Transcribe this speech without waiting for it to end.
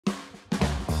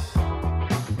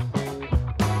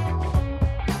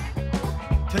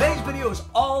video is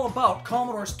all about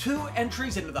Commodore's two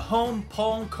entries into the home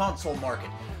Pong console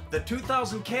market, the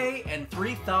 2000K and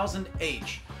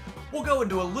 3000H. We'll go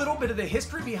into a little bit of the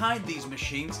history behind these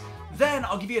machines, then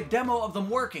I'll give you a demo of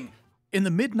them working. In the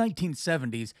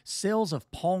mid-1970s, sales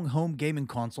of Pong home gaming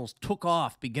consoles took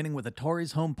off, beginning with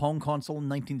Atari's home Pong console in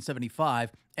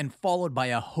 1975, and followed by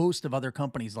a host of other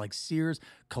companies like Sears,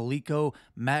 Coleco,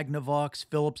 Magnavox,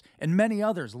 Philips, and many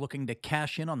others looking to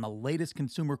cash in on the latest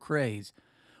consumer craze.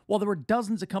 While there were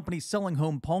dozens of companies selling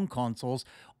home Pong consoles,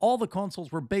 all the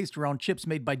consoles were based around chips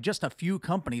made by just a few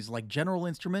companies like General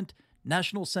Instrument,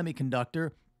 National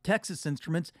Semiconductor, Texas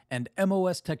Instruments, and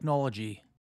MOS Technology.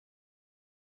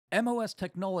 MOS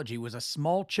Technology was a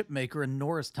small chip maker in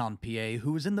Norristown, PA,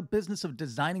 who was in the business of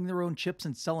designing their own chips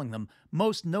and selling them,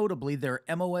 most notably their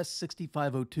MOS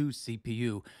 6502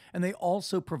 CPU, and they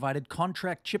also provided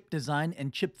contract chip design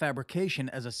and chip fabrication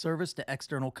as a service to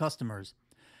external customers.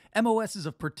 MOS is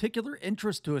of particular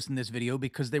interest to us in this video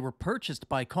because they were purchased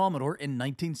by Commodore in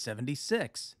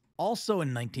 1976. Also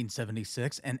in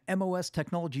 1976, an MOS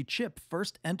Technology chip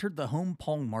first entered the home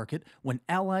Pong market when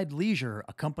Allied Leisure,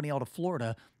 a company out of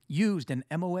Florida, used an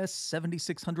MOS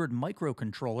 7600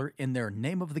 microcontroller in their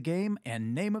Name of the Game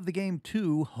and Name of the Game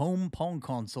 2 home Pong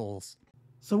consoles.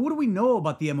 So what do we know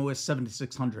about the MOS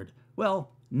 7600?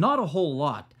 Well, not a whole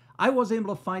lot. I wasn't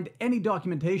able to find any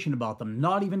documentation about them,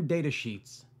 not even data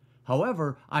sheets.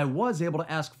 However, I was able to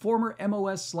ask former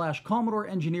MOS/Commodore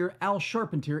engineer Al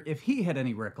Charpentier if he had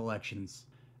any recollections.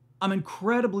 I'm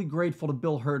incredibly grateful to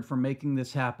Bil Herd for making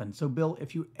this happen. So Bill,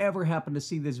 if you ever happen to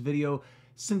see this video,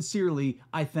 sincerely,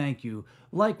 I thank you.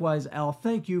 Likewise, Al,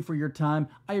 thank you for your time.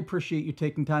 I appreciate you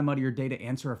taking time out of your day to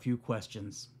answer a few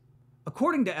questions.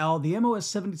 According to Al, the MOS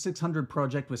 7600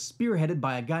 project was spearheaded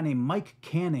by a guy named Mike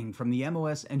Canning from the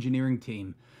MOS engineering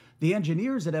team. The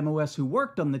engineers at MOS who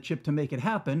worked on the chip to make it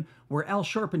happen were Al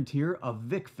Charpentier of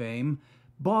Vic fame,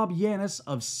 Bob Yanis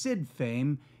of SID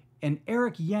fame, and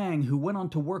Eric Yang, who went on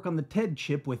to work on the TED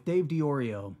chip with Dave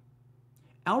DiOrio.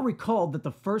 Al recalled that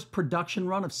the first production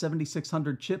run of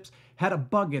 7600 chips had a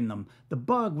bug in them. The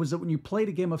bug was that when you played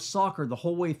a game of soccer the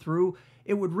whole way through,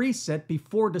 it would reset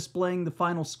before displaying the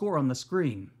final score on the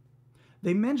screen.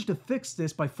 They managed to fix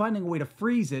this by finding a way to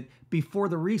freeze it before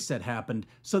the reset happened,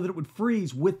 so that it would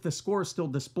freeze with the score still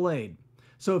displayed.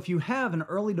 So if you have an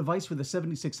early device with a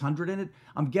 7600 in it,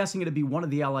 I'm guessing it'd be one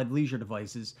of the Allied Leisure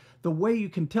devices. The way you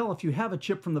can tell if you have a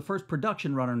chip from the first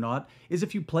production run or not is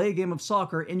if you play a game of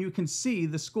soccer and you can see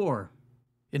the score.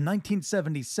 In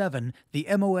 1977, the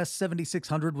MOS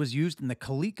 7600 was used in the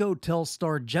Coleco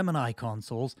Telstar Gemini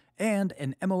consoles, and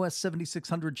an MOS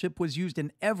 7600 chip was used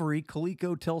in every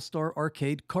Coleco Telstar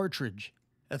arcade cartridge.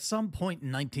 At some point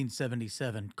in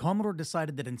 1977, Commodore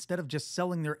decided that instead of just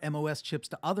selling their MOS chips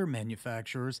to other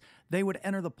manufacturers, they would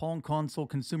enter the Pong console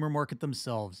consumer market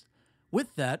themselves.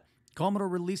 With that, Commodore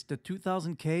released the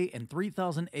 2000K and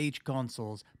 3000H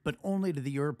consoles, but only to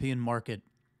the European market.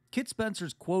 Kit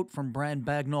Spencer's quote from Brian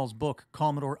Bagnall's book,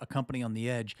 Commodore, A Company on the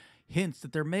Edge, hints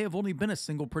that there may have only been a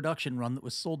single production run that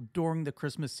was sold during the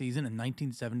Christmas season in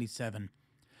 1977.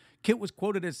 Kit was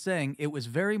quoted as saying, "It was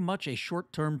very much a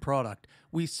short-term product.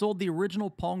 We sold the original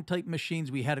Pong-type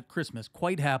machines we had at Christmas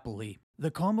quite happily."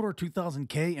 The Commodore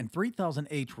 2000K and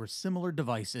 3000H were similar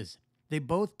devices. They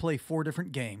both play 4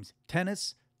 different games: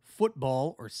 tennis,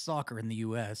 football, or soccer in the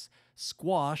US,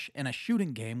 squash, and a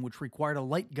shooting game which required a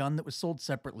light gun that was sold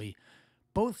separately.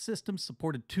 Both systems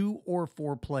supported 2 or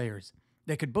 4 players.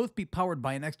 They could both be powered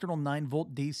by an external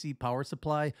 9-volt DC power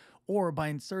supply or by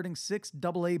inserting 6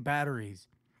 AA batteries.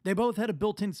 They both had a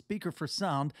built-in speaker for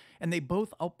sound, and they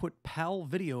both output PAL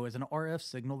video as an RF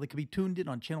signal that could be tuned in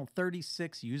on channel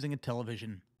 36 using a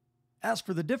television. As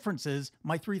for the differences,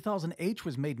 my 3000H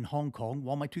was made in Hong Kong,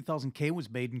 while my 2000K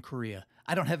was made in Korea.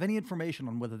 I don't have any information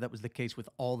on whether that was the case with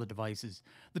all the devices.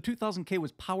 The 2000K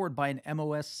was powered by an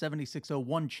MOS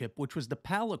 7601 chip, which was the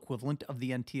PAL equivalent of the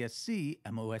NTSC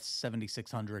MOS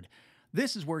 7600.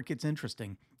 This is where it gets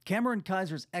interesting. Cameron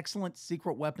Kaiser's excellent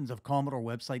Secret Weapons of Commodore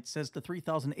website says the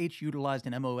 3000H utilized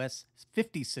an MOS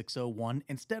 5601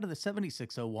 instead of the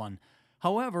 7601.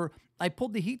 However, I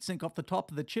pulled the heatsink off the top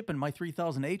of the chip in my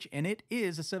 3000H, and it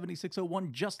is a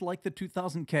 7601 just like the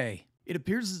 2000K. It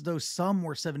appears as though some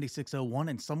were 7601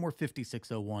 and some were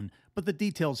 5601, but the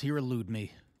details here elude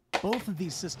me. Both of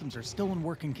these systems are still in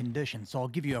working condition, so I'll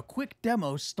give you a quick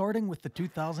demo starting with the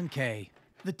 2000K.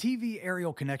 The TV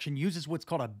aerial connection uses what's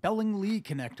called a Bellinglee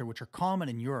connector, which are common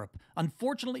in Europe.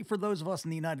 Unfortunately for those of us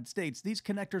in the United States, these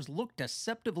connectors look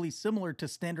deceptively similar to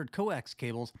standard coax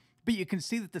cables, but you can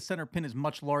see that the center pin is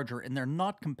much larger and they're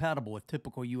not compatible with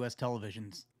typical US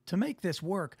televisions. To make this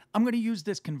work, I'm going to use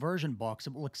this conversion box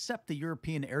that will accept the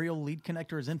European aerial lead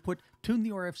connector as input, tune the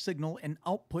RF signal, and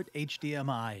output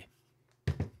HDMI.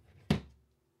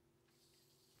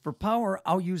 For power,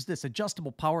 I'll use this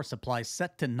adjustable power supply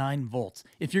set to 9 volts.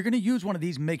 If you're going to use one of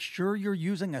these, make sure you're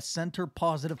using a center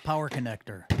positive power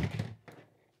connector.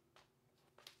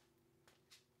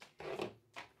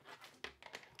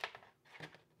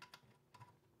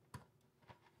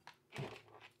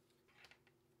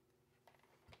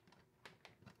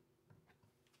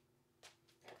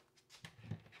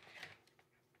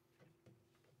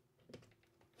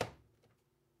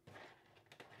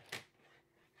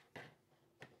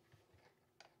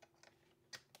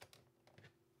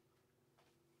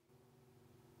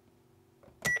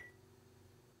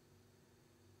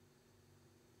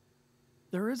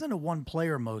 There isn't a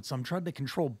one-player mode, so I'm trying to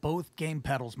control both game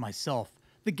paddles myself.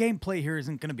 The gameplay here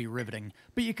isn't going to be riveting,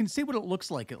 but you can see what it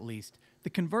looks like at least. The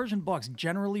conversion box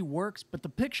generally works, but the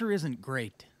picture isn't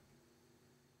great.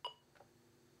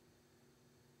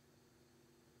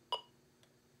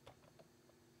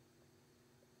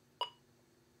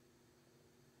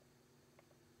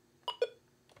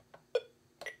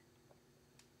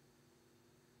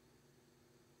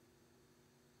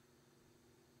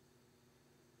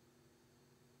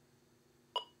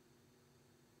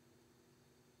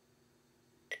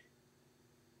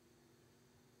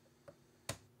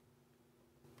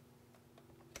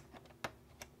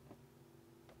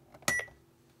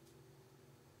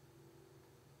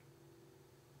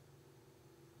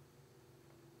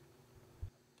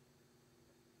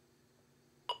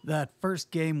 That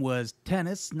first game was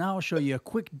tennis. Now I'll show you a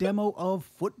quick demo of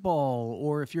football,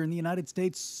 or if you're in the United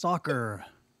States, soccer.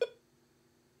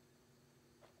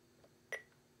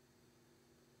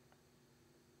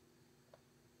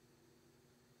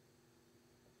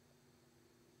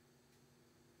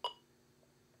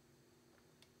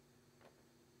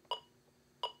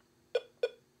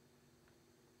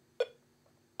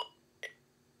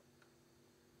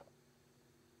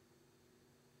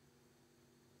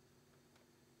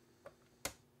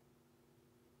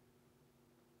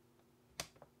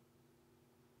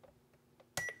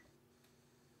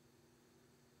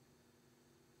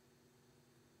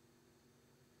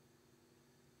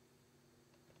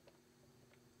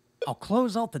 I'll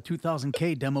close out the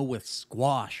 2000K demo with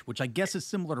squash, which I guess is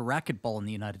similar to racquetball in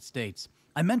the United States.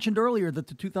 I mentioned earlier that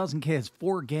the 2000K has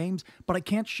 4 games, but I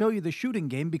can't show you the shooting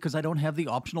game because I don't have the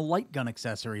optional light gun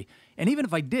accessory. And even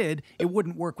if I did, it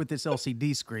wouldn't work with this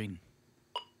LCD screen.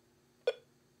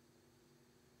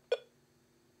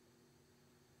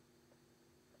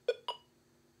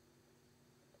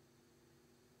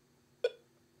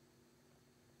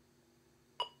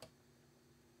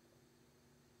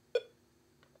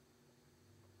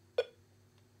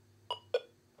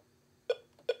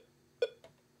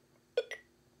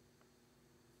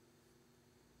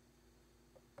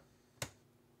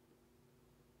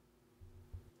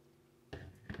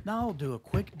 Now I'll do a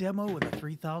quick demo with a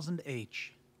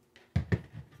 3000H.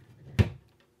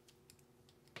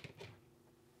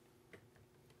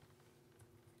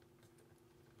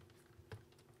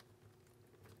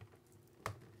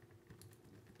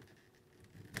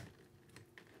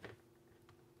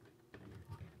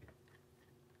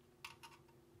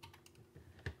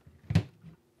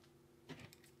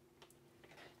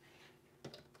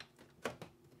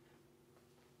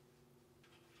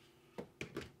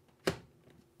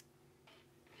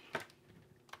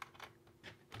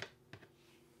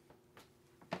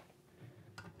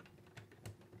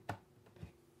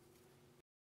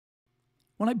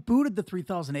 When I booted the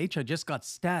 3000H, I just got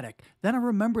static. Then I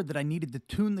remembered that I needed to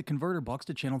tune the converter box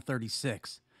to channel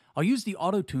 36. I'll use the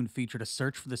auto-tune feature to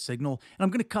search for the signal, and I'm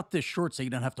going to cut this short so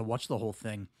you don't have to watch the whole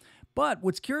thing. But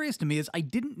what's curious to me is I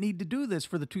didn't need to do this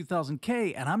for the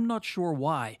 2000K, and I'm not sure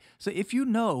why. So if you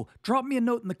know, drop me a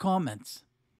note in the comments.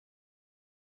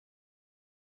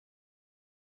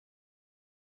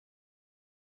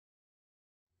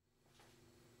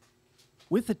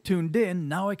 With it tuned in,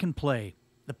 now I can play.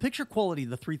 The picture quality of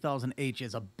the 3000H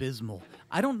is abysmal.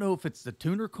 I don't know if it's the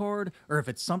tuner card or if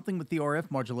it's something with the RF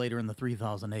modulator in the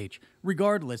 3000H.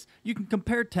 Regardless, you can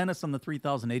compare tennis on the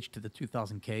 3000H to the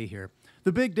 2000K here.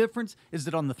 The big difference is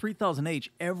that on the 3000H,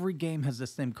 every game has the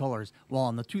same colors, while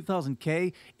on the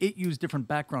 2000K, it used different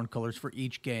background colors for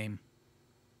each game.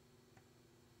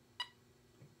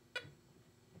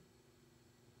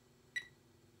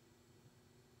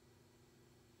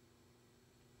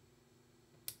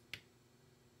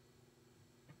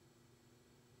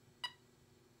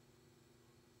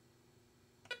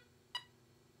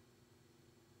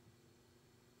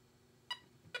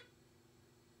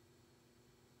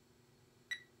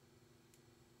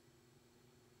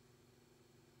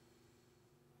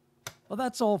 Well,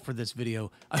 that's all for this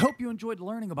video. I hope you enjoyed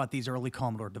learning about these early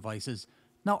Commodore devices.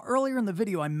 Now, earlier in the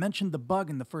video, I mentioned the bug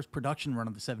in the first production run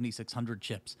of the 7600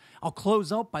 chips. I'll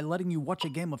close out by letting you watch a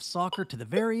game of soccer to the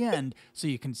very end so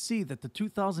you can see that the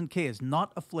 2000K is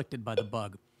not afflicted by the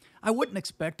bug. I wouldn't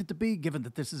expect it to be, given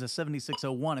that this is a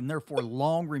 7601 and therefore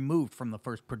long removed from the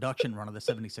first production run of the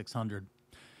 7600.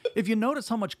 If you notice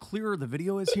how much clearer the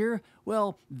video is here,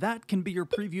 well, that can be your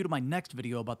preview to my next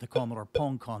video about the Commodore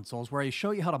Pong consoles, where I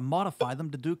show you how to modify them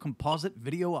to do composite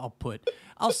video output.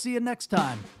 I'll see you next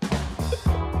time.